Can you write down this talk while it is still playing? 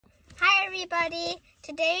everybody.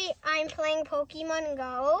 Today I'm playing Pokemon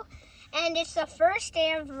Go, and it's the first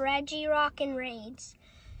day of Regirock and raids.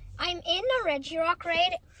 I'm in a Regirock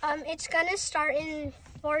raid. It's gonna start in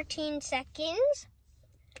 14 seconds.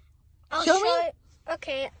 I'll show me.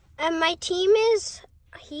 Okay. My team is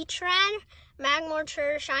Heatran,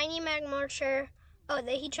 Magmortar, Shiny Magmortar. Oh,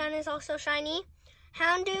 the Heatran is also shiny.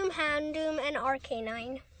 Houndoom, and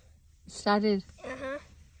Arcanine. Started.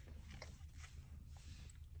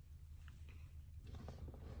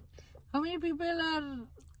 How many people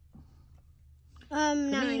are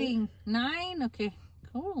 9. reading? 9? Okay,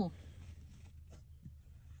 cool.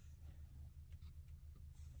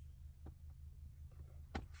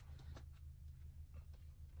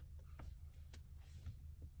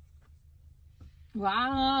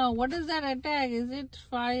 Wow, what is that attack? Is it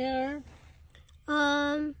fire?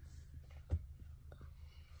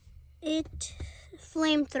 It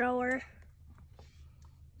flamethrower.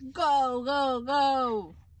 Go, go,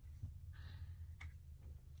 go.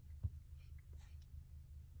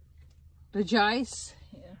 Regice.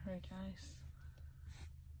 Yeah, Regice.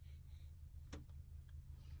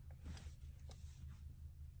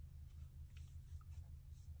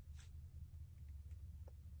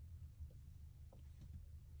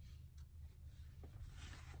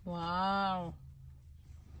 Wow.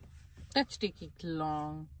 That's taking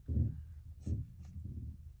long.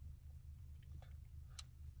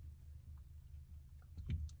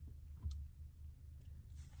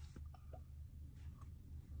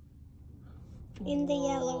 In the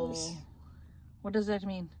yellows. What does that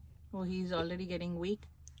mean? Oh, he's already getting weak?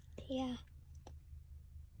 Yeah.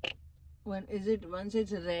 Once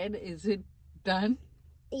it's red, is it done?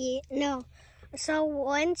 Yeah, no. So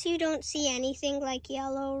once you don't see anything like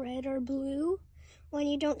yellow, red, or blue, when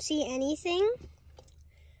you don't see anything,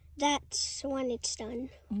 that's when it's done.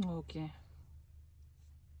 Okay.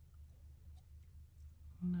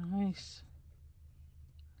 Nice.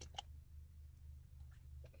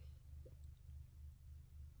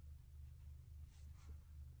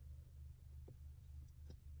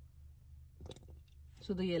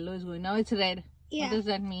 So the yellow is going. Now it's red. Yeah. What does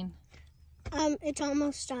that mean? It's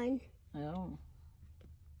almost done. Oh.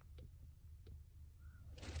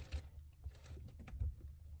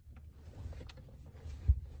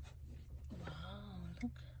 Wow,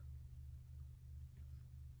 look.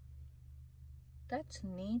 That's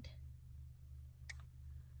neat.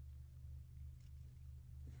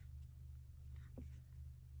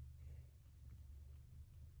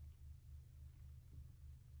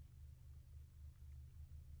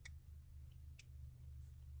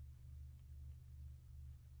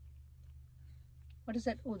 What is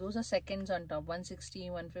that? Oh, those are seconds on top.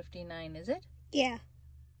 160, 159, is it? Yeah.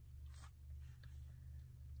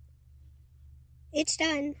 It's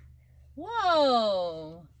done.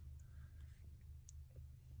 Whoa!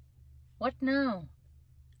 What now?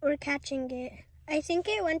 We're catching it. I think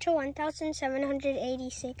it went to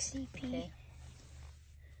 1,786 CP. Okay.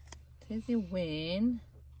 There's a win.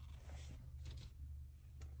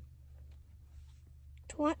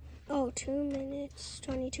 2 minutes,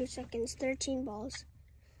 22 seconds, 13 balls.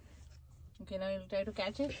 Okay, now you'll try to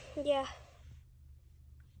catch it? Yeah.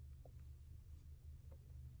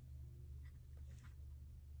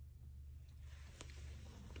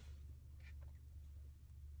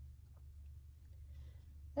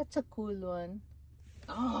 That's a cool one.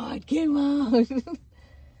 Oh, it came out.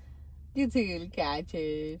 You think you'll catch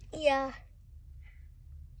it? Yeah.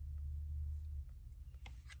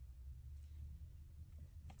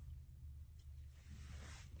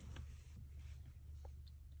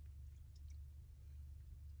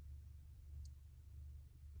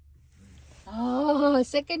 Oh,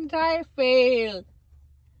 second try failed.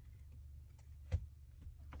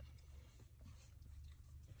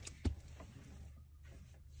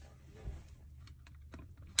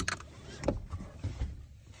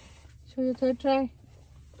 Show your third try.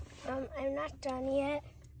 I'm not done yet.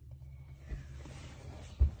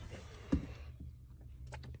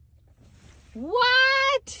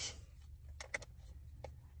 What?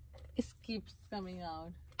 It keeps coming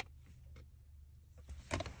out.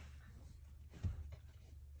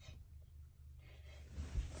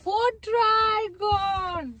 Fourth try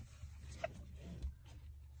gone.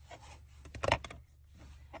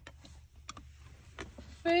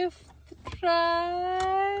 Fifth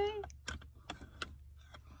try.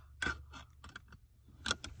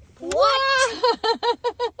 What?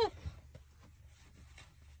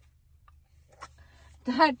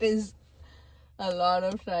 That is a lot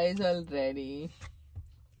of tries already.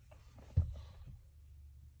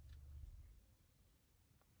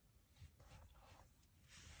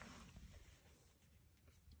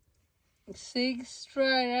 6th try,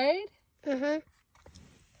 right? Mm-hmm.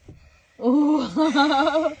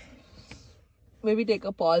 Oh, maybe take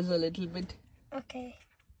a pause a little bit. Okay.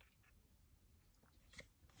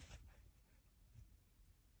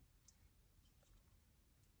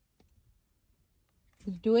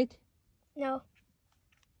 Did you do it? No.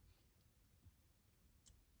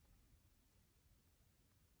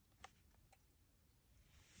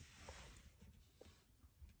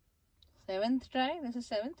 Seventh try? This is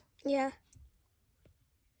 7th? Yeah.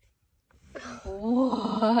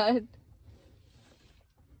 What?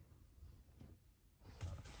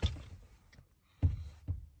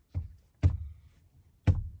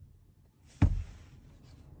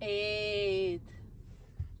 Eighth.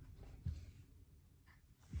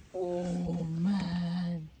 Oh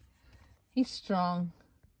man. He's strong.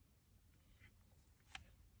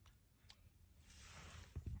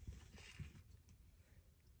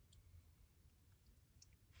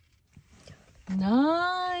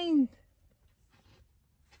 Ninth.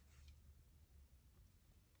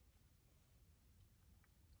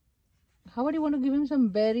 How would you want to give him some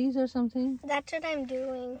berries or something? That's what I'm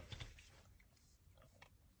doing.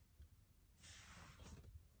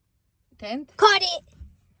 10th? Caught it!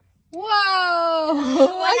 Wow! When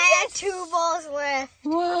I had 2 balls left.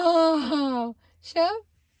 Wow! Shove?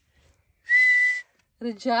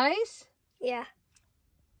 Regice? Yeah.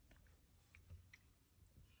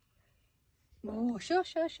 Oh, sure.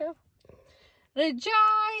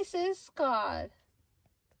 Regice is caught.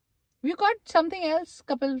 You got something else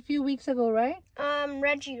few weeks ago, right?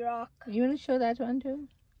 Regirock. You want to show that one too?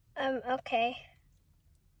 Okay.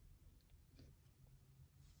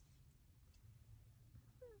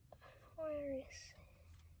 Where is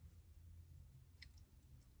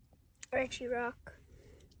Regirock?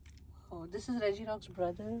 Oh, this is Regirock's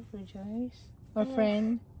brother, Regice. Or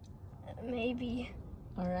friend. Maybe.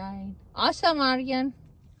 Alright. Awesome, Aryan.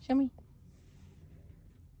 Show me.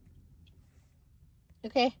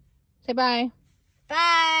 Okay. Say bye.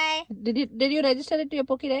 Bye. Did you register it to your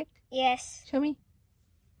Pokédex? Yes. Show me.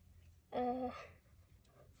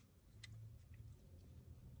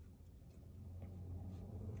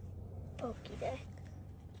 Pokédex.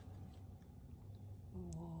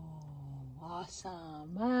 Whoa,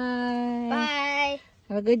 awesome. Bye. Bye.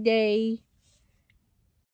 Have a good day.